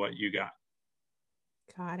tell you what you got.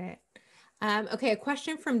 Got it. Okay, a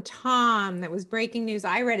question from Tom that was breaking news.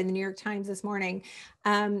 I read in the New York Times this morning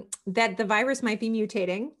that the virus might be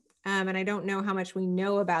mutating. And I don't know how much we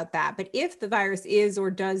know about that, but if the virus is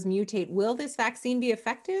or does mutate, will this vaccine be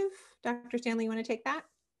effective? Dr. Stanley, you want to take that?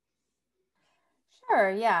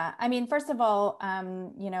 Sure, yeah. I mean, first of all,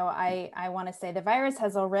 you know, I want to say the virus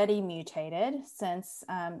has already mutated since,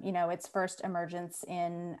 you know, its first emergence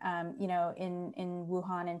in, you know, in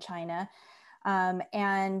Wuhan in China.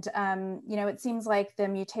 You know, it seems like the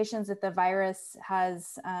mutations that the virus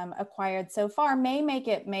has acquired so far may make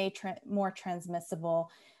it more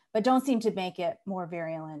transmissible, but don't seem to make it more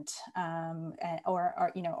virulent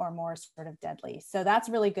or you know, or more sort of deadly. So that's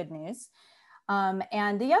really good news.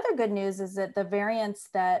 And the other good news is that the variants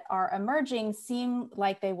that are emerging seem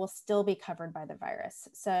like they will still be covered by the virus.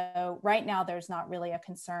 So right now there's not really a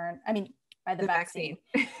concern. I mean, by the vaccine.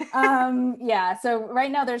 Yeah, so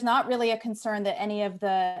right now there's not really a concern that any of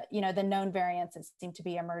the, you know, the known variants that seem to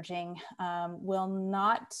be emerging will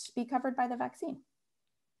not be covered by the vaccine.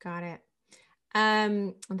 Got it.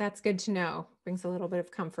 That's good to know. Brings a little bit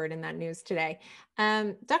of comfort in that news today.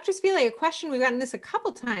 Dr. Tzvieli, a question, we've gotten this a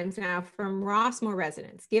couple times now from Rossmore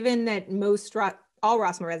residents. Given that all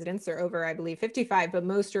Rossmore residents are over, I believe, 55, but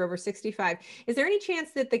most are over 65, is there any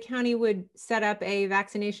chance that the county would set up a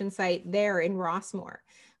vaccination site there in Rossmore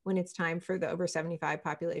when it's time for the over 75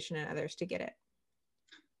 population and others to get it?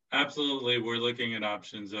 Absolutely, we're looking at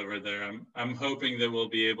options over there. I'm hoping that we'll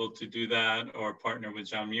be able to do that or partner with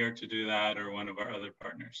John Muir to do that or one of our other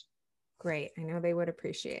partners. Great, I know they would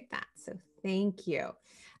appreciate that, so thank you.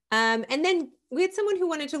 And then we had someone who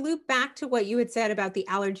wanted to loop back to what you had said about the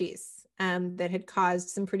allergies that had caused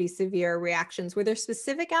some pretty severe reactions. Were there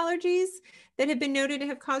specific allergies that have been noted to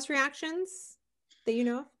have caused reactions that you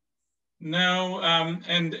know of? No,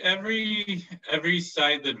 and every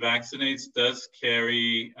site that vaccinates does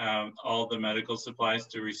carry all the medical supplies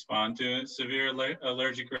to respond to a severe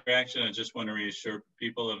allergic reaction. I just want to reassure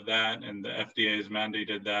people of that, and the FDA has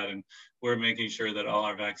mandated that, and we're making sure that all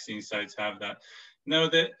our vaccine sites have that. No,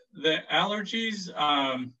 the allergies,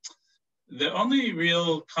 the only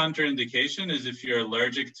real contraindication is if you're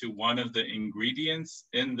allergic to one of the ingredients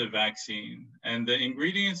in the vaccine, and the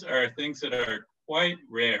ingredients are things that are quite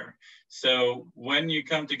rare. So when you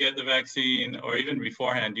come to get the vaccine, or even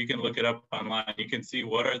beforehand, you can look it up online. You can see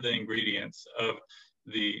what are the ingredients of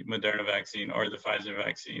the Moderna vaccine or the Pfizer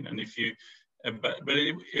vaccine. And if you, but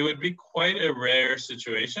it would be quite a rare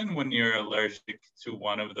situation when you're allergic to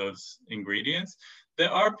one of those ingredients.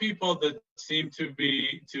 There are people that seem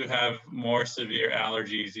to have more severe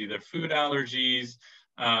allergies, either food allergies,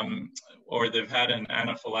 or they've had an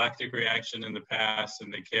anaphylactic reaction in the past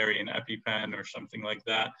and they carry an EpiPen or something like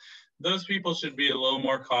that. Those people should be a little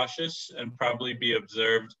more cautious and probably be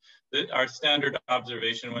observed. Our standard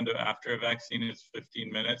observation window after a vaccine is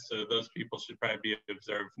 15 minutes, so those people should probably be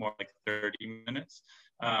observed more like 30 minutes.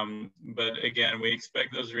 But again, we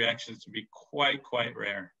expect those reactions to be quite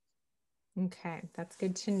rare. Okay, that's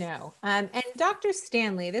good to know. And Dr.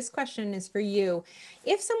 Stanley, this question is for you.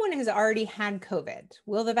 If someone has already had COVID,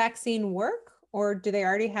 will the vaccine work, or do they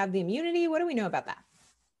already have the immunity? What do we know about that?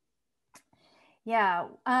 Yeah,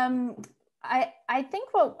 I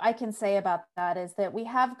think what I can say about that is that we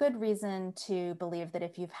have good reason to believe that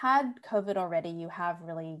if you've had COVID already, you have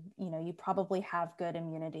really, you probably have good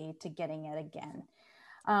immunity to getting it again.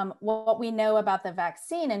 What we know about the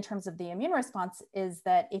vaccine in terms of the immune response is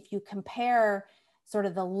that if you compare sort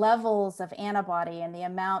of the levels of antibody and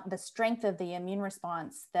the strength of the immune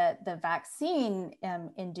response that the vaccine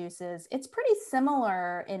induces, it's pretty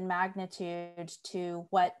similar in magnitude to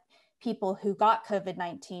what people who got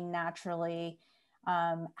COVID-19 naturally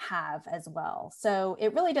have as well. So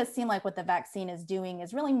it really does seem like what the vaccine is doing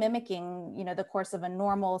is really mimicking, the course of a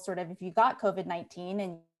normal sort of, if you got COVID-19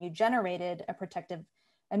 and you generated a protective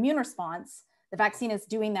immune response, the vaccine is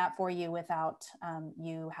doing that for you without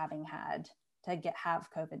you having had to have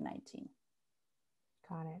COVID-19.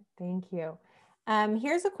 Got it. Thank you.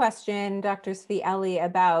 Here's a question, Dr. Tzvieli,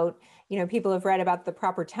 about, people have read about the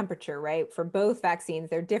proper temperature, right? For both vaccines,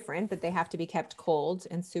 they're different, but they have to be kept cold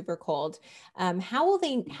and super cold. How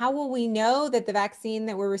will we know that the vaccine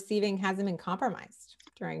that we're receiving hasn't been compromised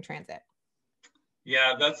during transit?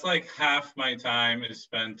 Yeah, that's like half my time is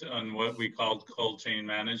spent on what we call cold chain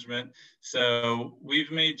management. So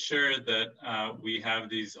we've made sure that we have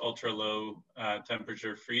these ultra low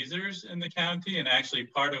temperature freezers in the county. And actually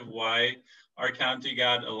part of why our county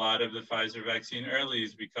got a lot of the Pfizer vaccine early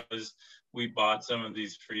is because we bought some of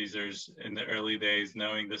these freezers in the early days,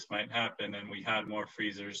 knowing this might happen. And we had more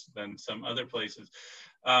freezers than some other places.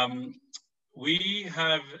 We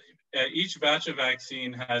have each batch of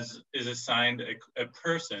vaccine is assigned a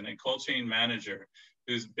person, a cold chain manager,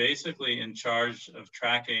 who's basically in charge of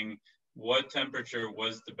tracking what temperature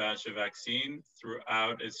was the batch of vaccine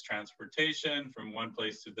throughout its transportation from one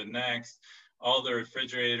place to the next. All the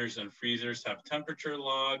refrigerators and freezers have temperature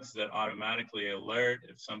logs that automatically alert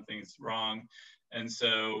if something's wrong. And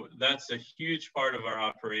so that's a huge part of our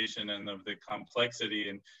operation and of the complexity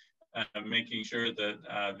in making sure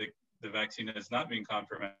that the vaccine has not been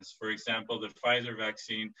compromised. For example, the Pfizer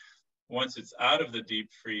vaccine, once it's out of the deep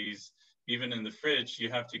freeze, even in the fridge, you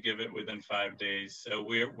have to give it within 5 days. So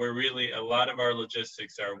we're really, a lot of our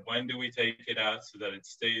logistics are, when do we take it out so that it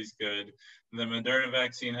stays good? The Moderna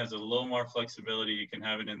vaccine has a little more flexibility. You can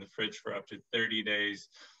have it in the fridge for up to 30 days.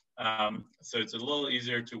 So it's a little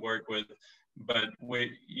easier to work with. But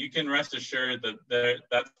you can rest assured that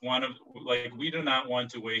that's one of, we do not want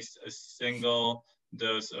to waste a single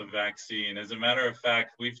dose of vaccine. As a matter of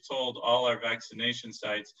fact, we've told all our vaccination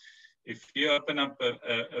sites, if you open up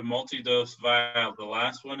a multi-dose vial, the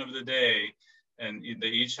last one of the day, and they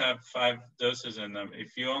each have 5 doses in them,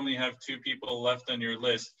 if you only have 2 people left on your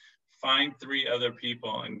list, find 3 other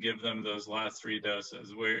people and give them those last 3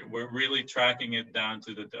 doses. We're really tracking it down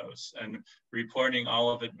to the dose and reporting all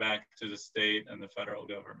of it back to the state and the federal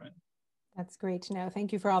government. That's great to know.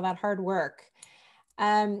 Thank you for all that hard work.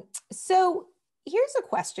 So here's a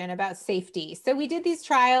question about safety. So we did these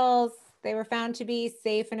trials, they were found to be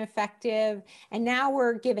safe and effective, and now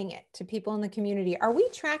we're giving it to people in the community. Are we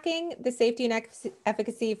tracking the safety and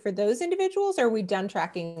efficacy for those individuals, or are we done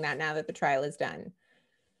tracking that now that the trial is done?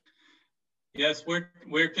 Yes,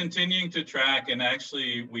 we're continuing to track, and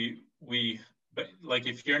actually but like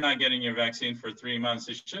if you're not getting your vaccine for 3 months,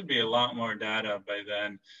 there should be a lot more data by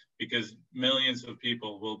then, because millions of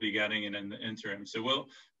people will be getting it in the interim. So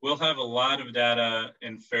we'll have a lot of data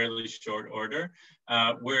in fairly short order,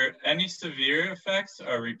 where any severe effects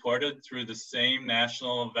are reported through the same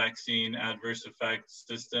national vaccine adverse effects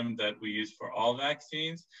system that we use for all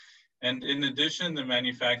vaccines. And in addition, the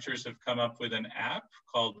manufacturers have come up with an app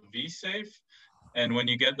called vSafe. And when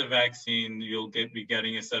you get the vaccine, you'll be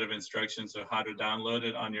getting a set of instructions of how to download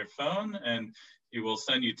it on your phone. And it will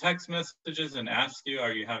send you text messages and ask you,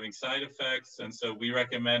 are you having side effects? And so we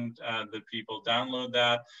recommend that people download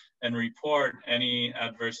that and report any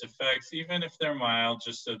adverse effects, even if they're mild,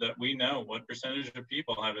 just so that we know what percentage of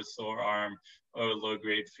people have a sore arm or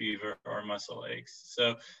low-grade fever or muscle aches.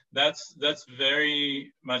 So that's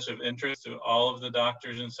very much of interest to all of the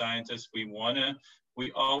doctors and scientists.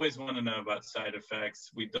 We always want to know about side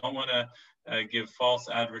effects. We don't want to give false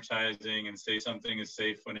advertising and say something is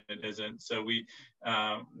safe when it isn't. So we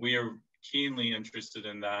are keenly interested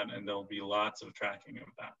in that, and there'll be lots of tracking of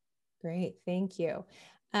that. Great, thank you.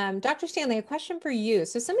 Dr. Stanley, a question for you.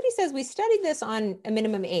 So somebody says we studied this on a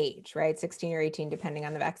minimum age, right? 16 or 18, depending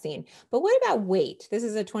on the vaccine. But what about weight? This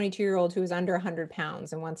is a 22-year-old who is under 100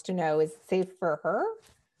 pounds and wants to know, is it safe for her?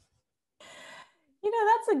 You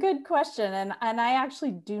know, that's a good question. And I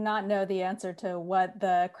actually do not know the answer to what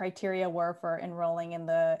the criteria were for enrolling in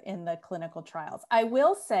the clinical trials. I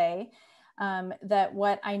will say that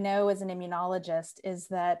what I know as an immunologist is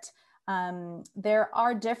that there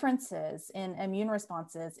are differences in immune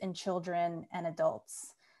responses in children and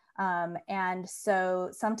adults. And so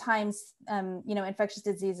sometimes, you know, infectious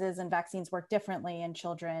diseases and vaccines work differently in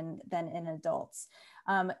children than in adults.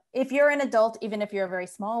 If you're an adult, even if you're a very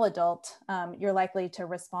small adult, you're likely to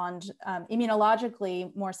respond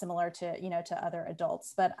immunologically more similar to, you know, to other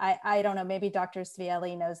adults. But I don't know, maybe Dr.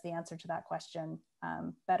 Tzvieli knows the answer to that question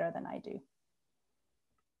better than I do.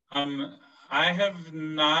 I have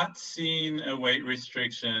not seen a weight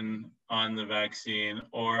restriction on the vaccine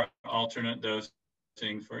or alternate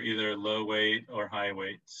dosing for either low weight or high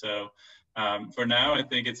weight. So for now, I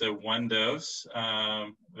think it's a one dose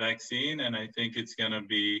vaccine, and I think it's going to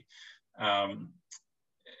be,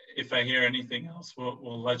 if I hear anything else,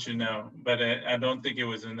 we'll let you know. But I don't think it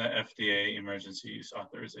was in the FDA emergency use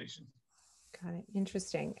authorization. Got it.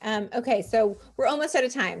 Interesting. Okay, so we're almost out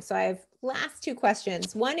of time. So I have last two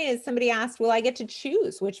questions. One is, somebody asked, will I get to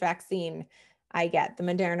choose which vaccine I get, the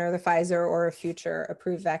Moderna or the Pfizer or a future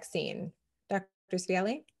approved vaccine? Dr.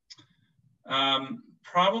 Tzvieli?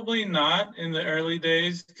 Probably not in the early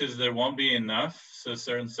days, because there won't be enough. So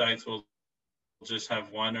certain sites will just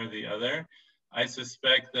have one or the other. I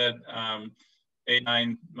suspect that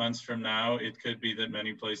 8-9 months from now, it could be that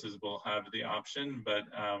many places will have the option, but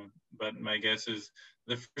my guess is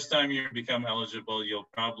the first time you become eligible, you'll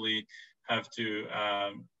probably have to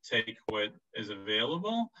take what is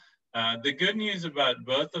available. The good news about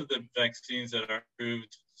both of the vaccines that are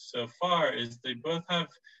approved so far is they both have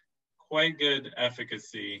quite good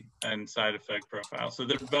efficacy and side effect profile. So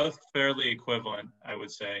they're both fairly equivalent, I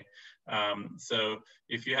would say. So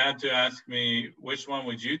if you had to ask me, which one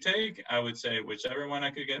would you take? I would say whichever one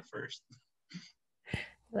I could get first.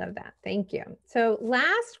 Love that. Thank you. So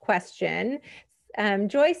last question.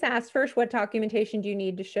 Joyce asked, first, what documentation do you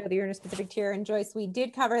need to show that you're in a specific tier? And Joyce, we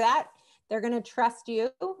did cover that. They're going to trust you.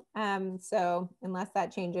 So unless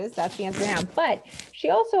that changes, that's the answer now. But she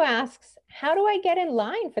also asks, how do I get in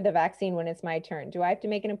line for the vaccine when it's my turn? Do I have to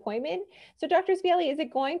make an appointment? So Dr. Tzvieli, is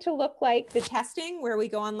it going to look like the testing where we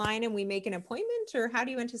go online and we make an appointment, or how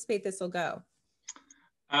do you anticipate this will go?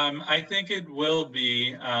 I think it will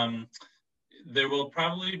be, there will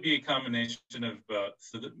probably be a combination of both.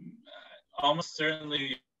 So almost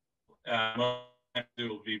certainly it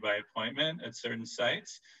will be by appointment at certain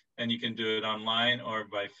sites, and you can do it online or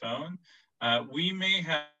by phone. We may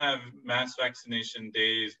have mass vaccination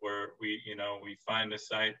days where we find a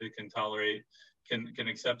site that can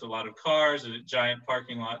accept a lot of cars, a giant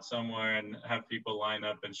parking lot somewhere, and have people line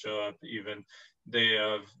up and show up even day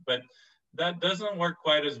of. But that doesn't work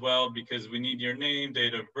quite as well, because we need your name,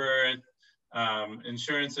 date of birth,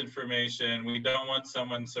 insurance information. We don't want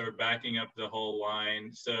someone sort of backing up the whole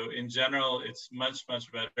line. So in general, it's much,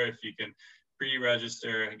 much better if you can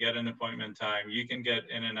pre-register, get an appointment time. You can get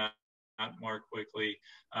in and out more quickly.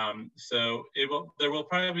 So there will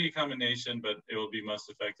probably be a combination, but it will be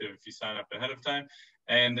most effective if you sign up ahead of time.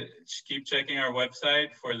 And keep checking our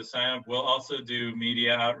website for the sign up. We'll also do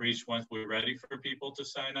media outreach once we're ready for people to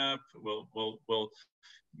sign up. We'll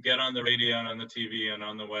get on the radio and on the TV and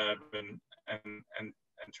on the web and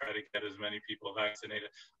try to get as many people vaccinated.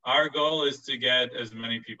 Our goal is to get as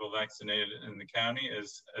many people vaccinated in the county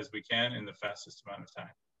as we can in the fastest amount of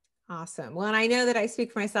time. Awesome. Well, and I know that I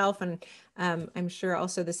speak for myself, and I'm sure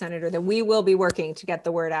also the senator, that we will be working to get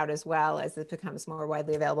the word out as well as it becomes more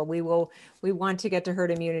widely available. We want to get to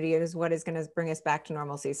herd immunity. It is what is going to bring us back to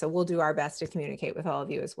normalcy. So we'll do our best to communicate with all of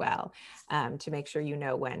you as well, to make sure you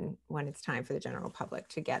know when it's time for the general public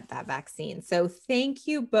to get that vaccine. So thank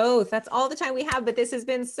you both. That's all the time we have, but this has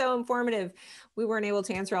been so informative. We weren't able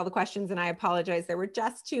to answer all the questions, and I apologize. There were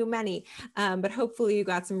just too many, but hopefully you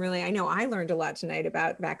got some really, I know I learned a lot tonight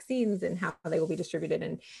about vaccines and how they will be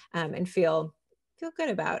distributed, and feel good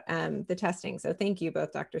about the testing. So thank you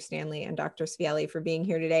both, Dr. Stanley and Dr. Tzvieli, for being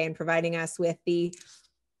here today and providing us with the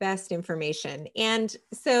best information. And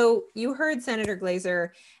so you heard Senator Glazer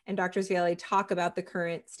and Dr. Tzvieli talk about the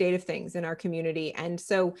current state of things in our community. And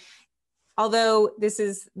so although this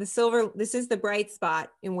is the bright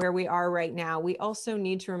spot in where we are right now, we also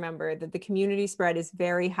need to remember that the community spread is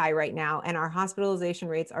very high right now, and our hospitalization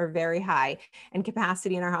rates are very high, and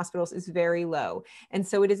capacity in our hospitals is very low. And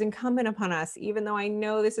so it is incumbent upon us, even though I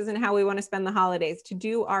know this isn't how we want to spend the holidays, to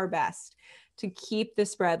do our best to keep the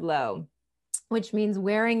spread low, which means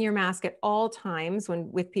wearing your mask at all times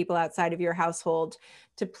with people outside of your household,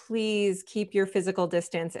 to please keep your physical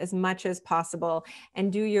distance as much as possible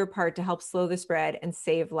and do your part to help slow the spread and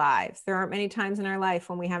save lives. There aren't many times in our life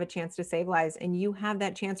when we have a chance to save lives, and you have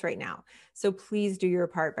that chance right now. So please do your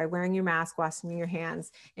part by wearing your mask, washing your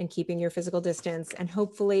hands, and keeping your physical distance. And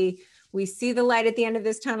hopefully we see the light at the end of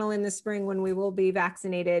this tunnel in the spring, when we will be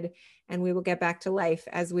vaccinated and we will get back to life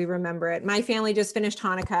as we remember it. My family just finished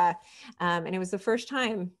Hanukkah, and it was the first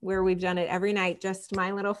time where we've done it every night, just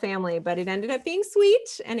my little family, but it ended up being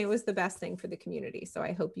sweet, and it was the best thing for the community. So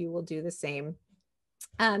I hope you will do the same.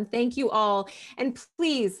 Thank you all. And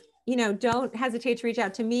please, don't hesitate to reach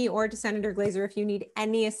out to me or to Senator Glazer if you need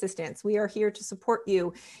any assistance. We are here to support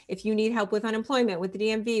you. If you need help with unemployment, with the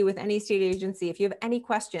DMV, with any state agency, if you have any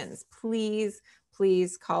questions, please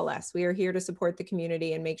call us. We are here to support the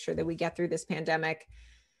community and make sure that we get through this pandemic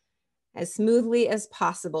as smoothly as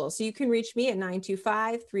possible. So you can reach me at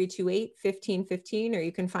 925-328-1515, or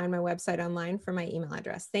you can find my website online for my email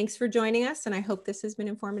address. Thanks for joining us, and I hope this has been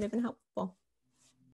informative and helpful.